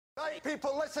Right,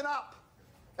 people, listen up.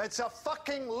 It's a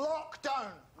fucking lockdown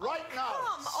right now.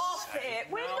 Come off it.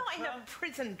 We're not in a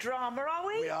prison drama, are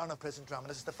we? We are in a prison drama.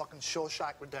 This is the fucking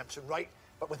Shawshank Redemption, right?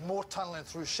 But with more tunneling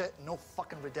through shit and no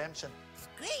fucking redemption.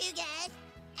 Screw you guys.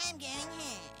 I'm going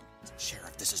home.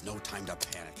 Sheriff, this is no time to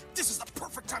panic. This is the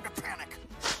perfect time to panic.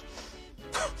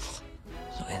 It's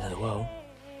not the end of the world.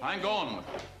 I ain't going with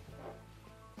you.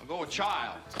 I'll go with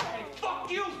Child. Hey, fuck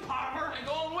you, Palmer! I'm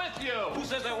going with you. Who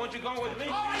says I want you going with me?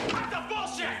 All right, cut the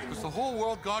bullshit! Has the whole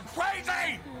world gone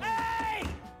crazy? Hey!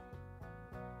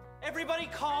 Everybody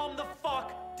calm the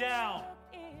fuck down.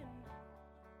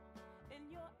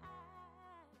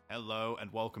 Hello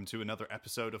and welcome to another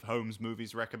episode of Holmes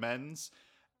Movies Recommends.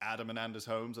 Adam and Anders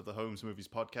Holmes of the Holmes Movies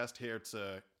Podcast here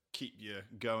to keep you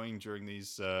going during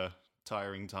these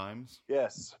tiring times.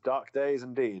 Yes, dark days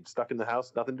indeed. Stuck in the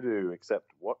house, nothing to do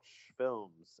except watch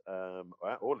films,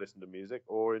 or listen to music,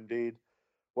 or indeed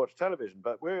watch television.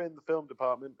 But we're in the film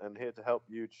department and here to help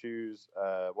you choose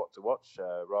what to watch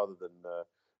rather than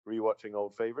rewatching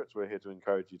old favorites. We're here to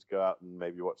encourage you to go out and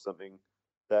maybe watch something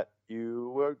that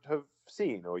you won't have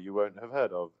seen or you won't have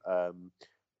heard of,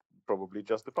 probably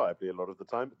justifiably a lot of the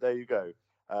time. But there you go.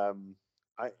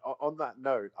 On that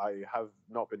note, I have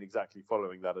not been exactly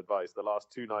following that advice. The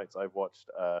last two nights I've watched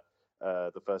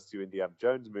the first two Indiana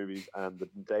Jones movies, and the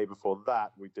day before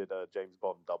that we did a James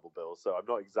Bond double bill. So I'm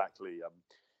not exactly,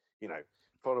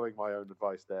 following my own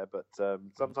advice there. But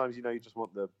sometimes, you just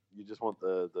want the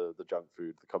junk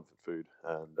food, the comfort food,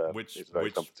 and it's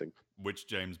very comforting. Which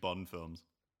James Bond films?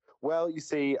 Well, you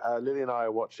see, Lily and I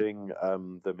are watching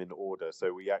them in order,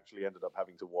 so we actually ended up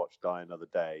having to watch Die Another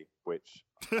Day, which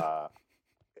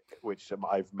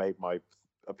I've made my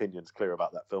opinions clear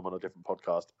about that film on a different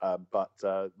podcast. But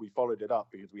we followed it up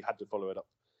because we had to follow it up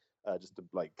just to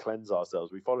cleanse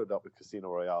ourselves. We followed it up with Casino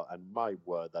Royale, and my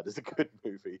word, that is a good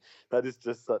movie. That is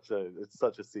just such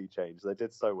a sea change. They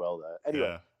did so well there.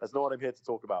 Anyway, That's not what I'm here to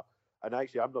talk about. And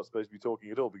actually, I'm not supposed to be talking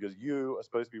at all because you are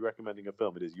supposed to be recommending a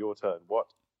film. It is your turn.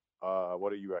 What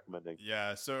are you recommending?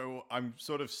 Yeah, so I'm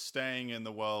sort of staying in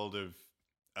the world of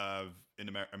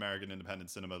American independent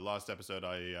cinema. Last episode,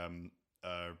 I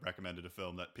recommended a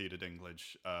film that Peter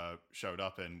Dinklage showed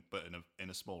up in, but in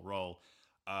a small role.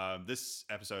 This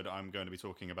episode, I'm going to be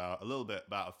talking about a little bit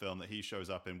about a film that he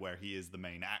shows up in, where he is the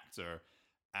main actor.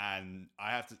 And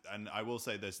I will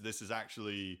say this: this is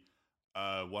actually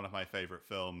one of my favorite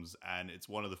films, and it's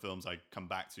one of the films I come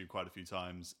back to quite a few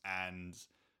times. And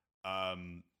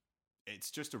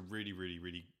it's just a really, really,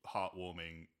 really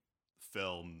heartwarming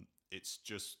film.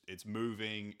 It's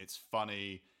moving, it's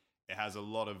funny, it has a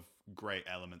lot of great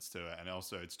elements to it, and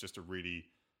also it's just a really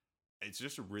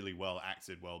well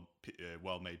acted,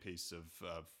 well made piece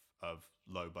of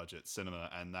low budget cinema,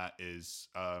 and that is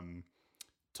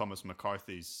Thomas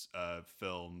McCarthy's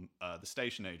film, The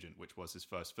Station Agent, which was his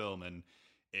first film. And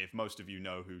if most of you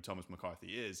know who Thomas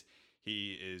McCarthy is,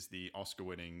 he is the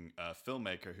Oscar-winning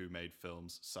filmmaker who made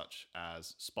films such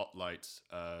as Spotlight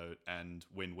and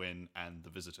Win-Win and The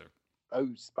Visitor. Oh,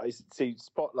 see,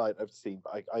 Spotlight I've seen,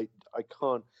 but I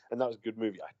can't, and that was a good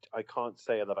movie. I can't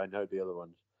say that I know the other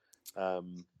ones.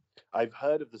 I've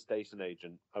heard of The Station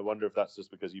Agent. I wonder if that's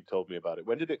just because you've told me about it.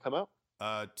 When did it come out?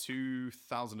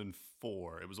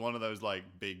 2004. It was one of those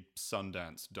big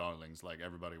Sundance darlings.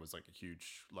 Everybody was a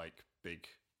huge big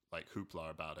hoopla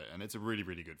about it, and it's a really,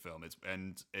 really good film.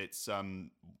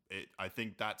 I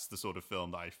think that's the sort of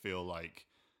film that I feel like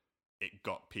it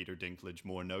got Peter Dinklage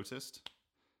more noticed.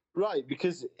 Right,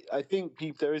 because I think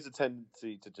there is a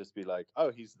tendency to just be like,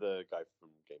 oh, he's the guy from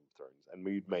Game of Thrones, and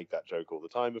we make that joke all the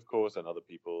time, of course, and other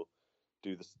people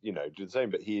do this, do the same.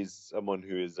 But he is someone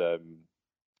who is,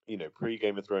 pre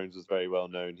Game of Thrones was very well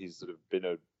known. He's sort of been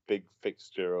a big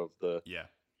fixture of the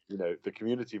the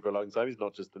community for a long time. He's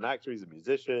not just an actor; he's a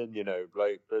musician.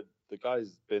 The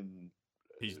guy's been.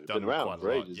 He's done around quite a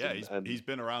for lot. ages. Yeah, he's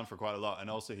been around for quite a lot, and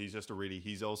also he's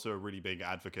also a really big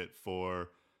advocate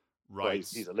for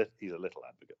rights. He's a little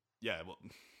advocate. Yeah, well,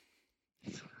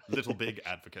 little big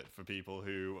advocate for people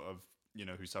who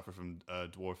who suffer from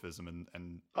dwarfism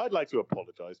and. I'd like to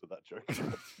apologise for that joke.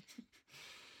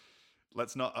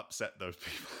 Let's not upset those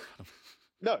people.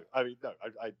 No, I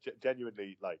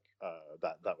genuinely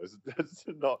that was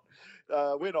not.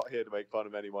 We're not here to make fun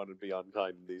of anyone and be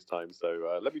unkind in these times.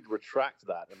 So let me retract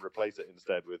that and replace it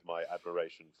instead with my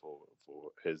admiration for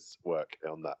his work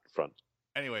on that front.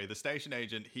 Anyway, The Station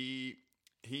Agent, he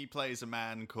plays a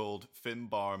man called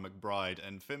Finbar McBride,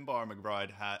 and Finbar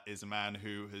McBride is a man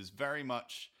who has very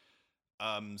much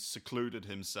secluded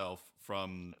himself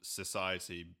from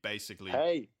society. Basically,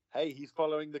 Hey, he's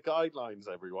following the guidelines,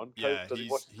 everyone. Yeah, Does he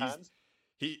wash his hands?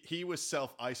 he was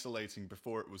self-isolating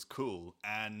before it was cool,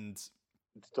 and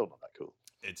It's still not that cool.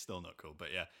 it's still not cool. But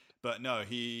yeah, but no,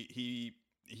 he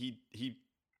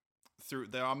through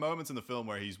there are moments in the film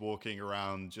where he's walking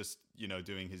around just, you know,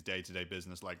 doing his day-to-day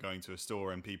business, like going to a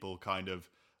store, and people kind of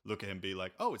look at him and be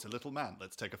like, oh, it's a little man,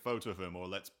 let's take a photo of him, or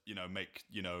let's, you know, make,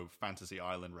 you know, Fantasy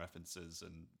Island references,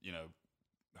 and, you know,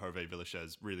 Hervé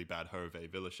Villechaize, really bad Hervé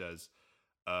Villechaize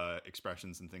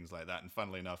expressions and things like that. And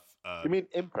funnily enough, You mean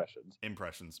impressions?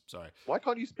 impressions, sorry, Why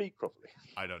can't you speak properly?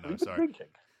 I don't What know, are you sorry. thinking?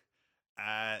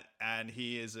 And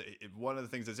he is one of the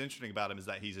things that's interesting about him is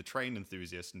that he's a train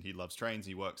enthusiast, and he loves trains.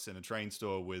 He works in a train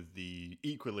store with the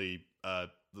equally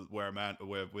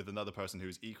with another person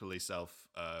who's equally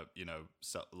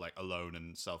like alone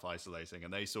and self-isolating.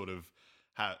 And they sort of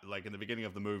have, like, in the beginning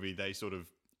of the movie, they sort of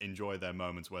enjoy their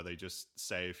moments where they just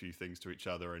say a few things to each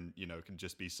other, and, you know, can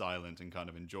just be silent and kind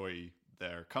of enjoy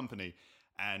their company.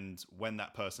 And when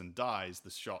that person dies,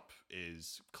 the shop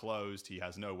is closed. He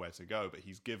has nowhere to go, but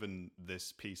he's given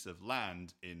this piece of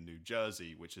land in New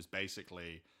Jersey, which is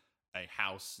basically a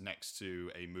house next to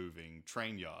a moving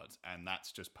train yard. And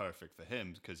that's just perfect for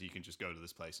him because he can just go to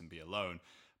this place and be alone.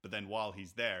 But then while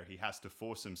he's there, he has to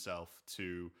force himself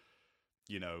to,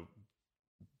 you know,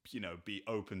 be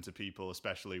open to people,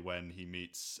 especially when he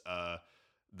meets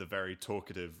the very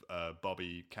talkative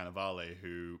Bobby Cannavale,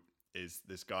 who is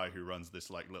this guy who runs this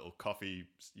like little coffee,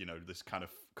 you know, this kind of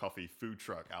coffee food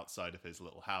truck outside of his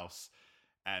little house.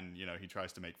 And, you know, he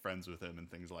tries to make friends with him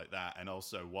and things like that. And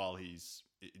also while he's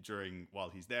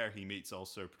there, he meets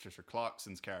also Patricia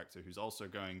Clarkson's character, who's also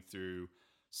going through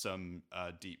some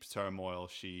deep turmoil.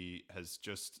 She has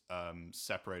just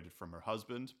separated from her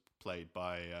husband, played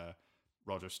by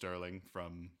Roger Sterling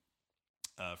from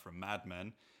Mad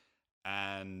Men.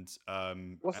 And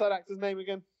What's that actor's name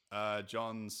again?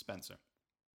 John Spencer.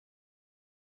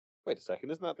 Wait a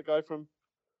second, isn't that the guy from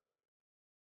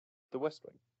The West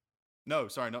Wing? No,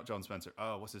 sorry, not John Spencer.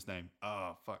 Oh, what's his name?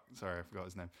 Oh, fuck. Sorry, I forgot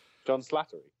his name. John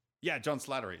Slattery. Yeah, John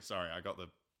Slattery. Sorry, I got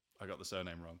the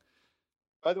surname wrong.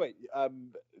 By the way,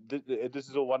 this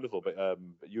is all wonderful, but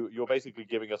you're basically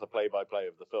giving us a play-by-play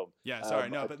of the film. Yeah,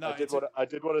 sorry, I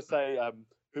did want to say,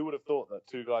 who would have thought that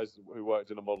two guys who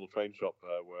worked in a model train shop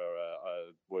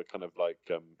were kind of like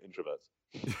introverts?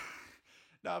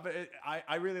 No, but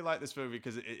I really like this movie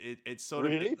because it's sort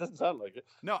of... Really? It doesn't sound like it.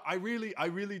 No, I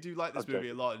really do like this movie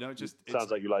a lot. No, it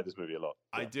sounds like you like this movie a lot.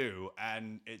 I do,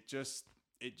 and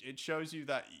it shows you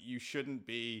that you shouldn't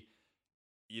be,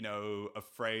 you know,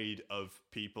 afraid of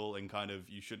people, and kind of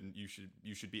you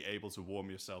should be able to warm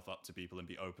yourself up to people and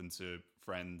be open to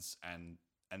friends and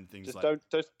things just like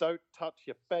don't touch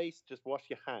your face. Just wash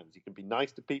your hands. You can be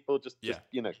nice to people. Just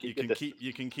you know,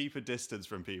 you can keep a distance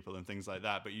from people and things like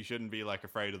that. But you shouldn't be like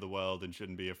afraid of the world, and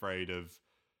shouldn't be afraid of,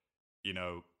 you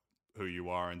know, who you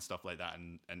are and stuff like that.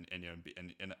 And you know,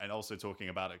 and also talking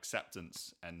about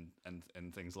acceptance and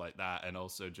things like that, and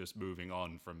also just moving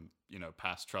on from, you know,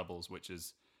 past troubles, which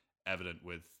is evident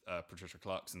with Patricia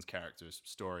Clarkson's character's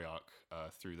story arc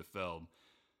through the film.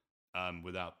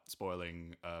 Without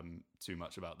spoiling too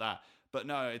much about that, but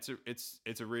no, it's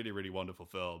a really, really wonderful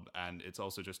film, and it's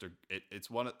also just the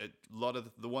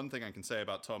one thing I can say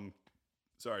about Tom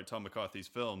McCarthy's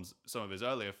films, some of his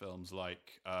earlier films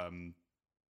like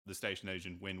The Station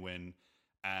Agent, Win-Win,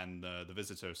 and The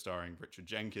Visitor, starring Richard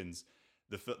Jenkins.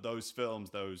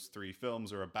 Those three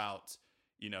films are about,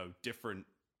 you know, different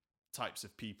types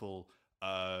of people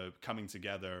coming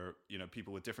together, you know,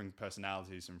 people with different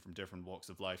personalities and from different walks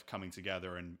of life coming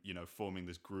together and, you know, forming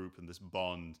this group and this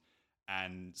bond,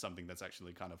 and something that's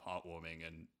actually kind of heartwarming,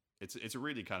 and it's a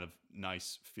really kind of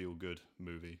nice feel good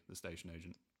movie, The Station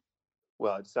Agent.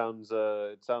 Well, it sounds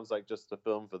like just a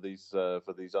film for these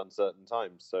uncertain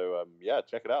times. So yeah,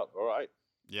 check it out. All right.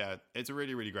 Yeah, it's a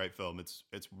really, really great film. It's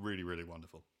really, really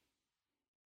wonderful.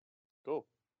 Cool.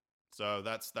 So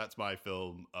that's my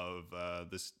film of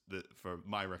for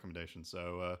my recommendation.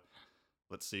 So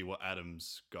let's see what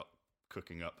Adam's got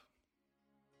cooking up.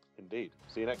 Indeed.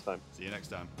 See you next time. See you next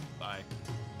time. Bye.